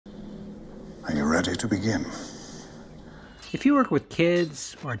Are you ready to begin? If you work with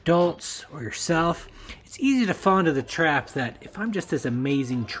kids or adults or yourself, it's easy to fall into the trap that if I'm just this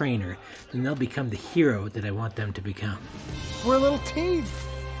amazing trainer, then they'll become the hero that I want them to become. We're a little team.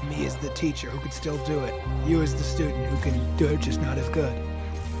 Me as the teacher who can still do it. You as the student who can do it, just not as good.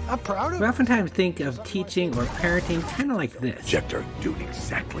 I'm proud of We it. oftentimes think of teaching or parenting kind of like this. Objector, do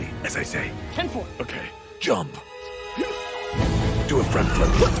exactly as I say. 10-4. Okay, jump. Do a front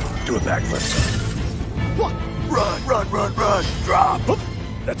flip. Do a back flip. What? Run, run, run, run. Drop.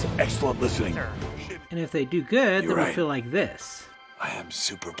 That's excellent listening. And if they do good, You're then we right. feel like this. I am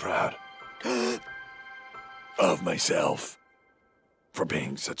super proud of myself for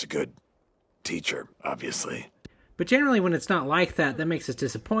being such a good teacher, obviously. But generally when it's not like that, that makes us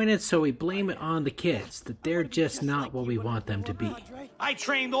disappointed, so we blame it on the kids, that they're just not what we want them to be. I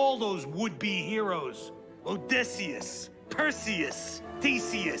trained all those would-be heroes. Odysseus, Perseus,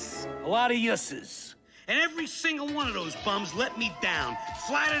 Theseus, a lot of yusses. And every single one of those bums let me down,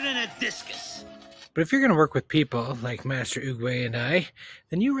 flatter than a discus. But if you're going to work with people like Master Oogway and I,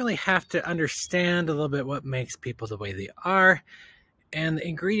 then you really have to understand a little bit what makes people the way they are, and the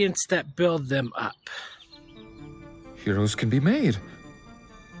ingredients that build them up. Heroes can be made.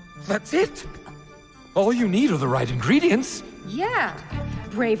 That's it. All you need are the right ingredients. Yeah.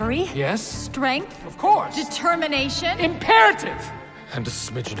 Bravery. Yes. Strength. Of course. Determination. Imperative. And a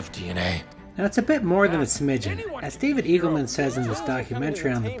smidgen of DNA. Now, it's a bit more than a smidgen. As David Eagleman says in this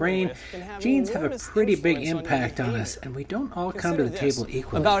documentary on the brain, genes have a pretty big impact on us, and we don't all come to the table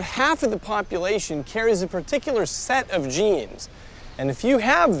equally. About half of the population carries a particular set of genes. And if you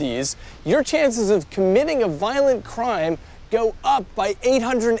have these, your chances of committing a violent crime go up by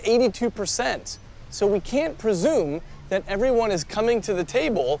 882%. So we can't presume that everyone is coming to the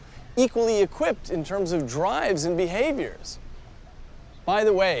table equally equipped in terms of drives and behaviors. By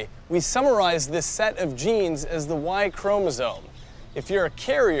the way, we summarize this set of genes as the Y chromosome. If you're a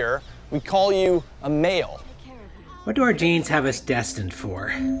carrier, we call you a male. What do our genes have us destined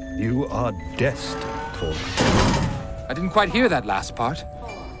for? You are destined for. I didn't quite hear that last part,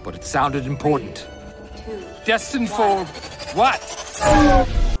 but it sounded important. Destined for what?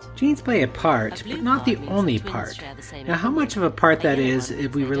 Genes play a part, but not the only part. Now, how much of a part that is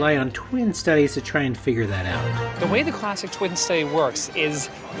if we rely on twin studies to try and figure that out? The way the classic twin study works is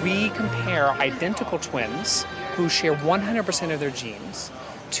we compare identical twins who share 100% of their genes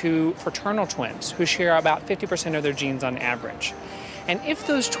to fraternal twins who share about 50% of their genes on average. And if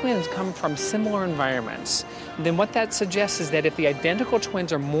those twins come from similar environments, then what that suggests is that if the identical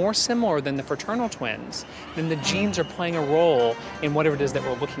twins are more similar than the fraternal twins, then the genes are playing a role in whatever it is that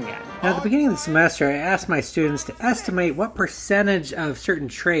we're looking at. Now, at the beginning of the semester, I asked my students to estimate what percentage of certain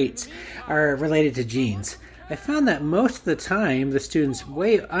traits are related to genes. I found that most of the time, the students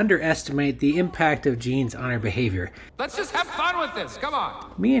way underestimate the impact of genes on our behavior. Let's just have fun with this. Come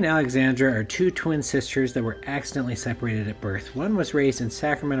on. Me and Alexandra are two twin sisters that were accidentally separated at birth. One was raised in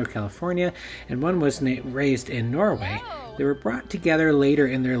Sacramento, California, and one was raised in Norway. They were brought together later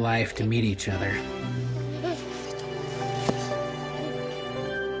in their life to meet each other.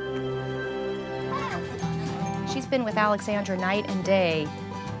 She's been with Alexandra night and day,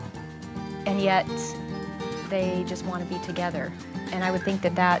 and yet they just want to be together. And I would think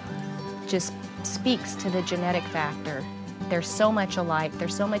that that just speaks to the genetic factor. They're so much alike, they're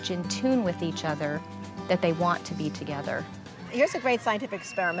so much in tune with each other that they want to be together. Here's a great scientific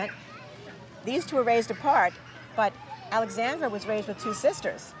experiment. These two were raised apart, but Alexandra was raised with two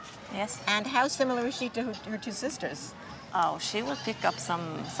sisters. Yes. And how similar is she to her two sisters? Oh, she will pick up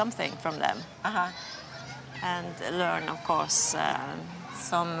something from them. Uh-huh. And learn, of course,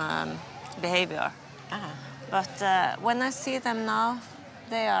 some behavior. Uh-huh. But when I see them now,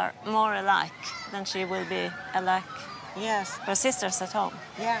 they are more alike than she will be alike. Yes. Her sisters at home.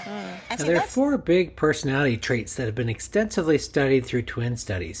 Yeah. Now, there are four big personality traits that have been extensively studied through twin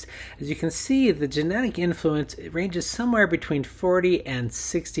studies. As you can see, the genetic influence ranges somewhere between 40 and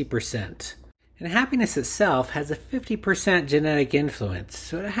 60%. And happiness itself has a 50% genetic influence,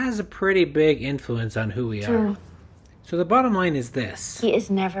 so it has a pretty big influence on who we are. So the bottom line is this. He is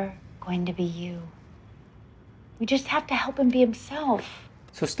never going to be you. We just have to help him be himself.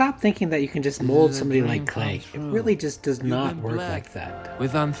 So stop thinking that you can just mold somebody like clay. It really just does not work like that.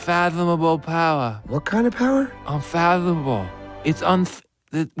 With unfathomable power. What kind of power? Unfathomable. It's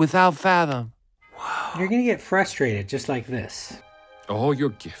without fathom. Wow. You're going to get frustrated just like this. All your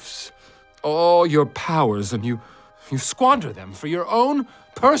gifts, all your powers, and you squander them for your own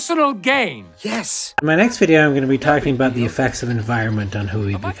personal gain. Yes. In my next video, I'm going to be talking about the effects of environment on who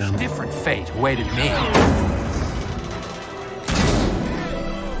we become. A different fate awaited me.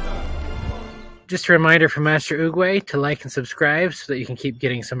 Just a reminder from Master Oogway to like and subscribe so that you can keep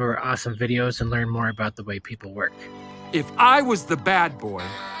getting some of our awesome videos and learn more about the way people work. If I was the bad boy,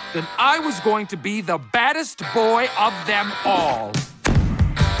 then I was going to be the baddest boy of them all.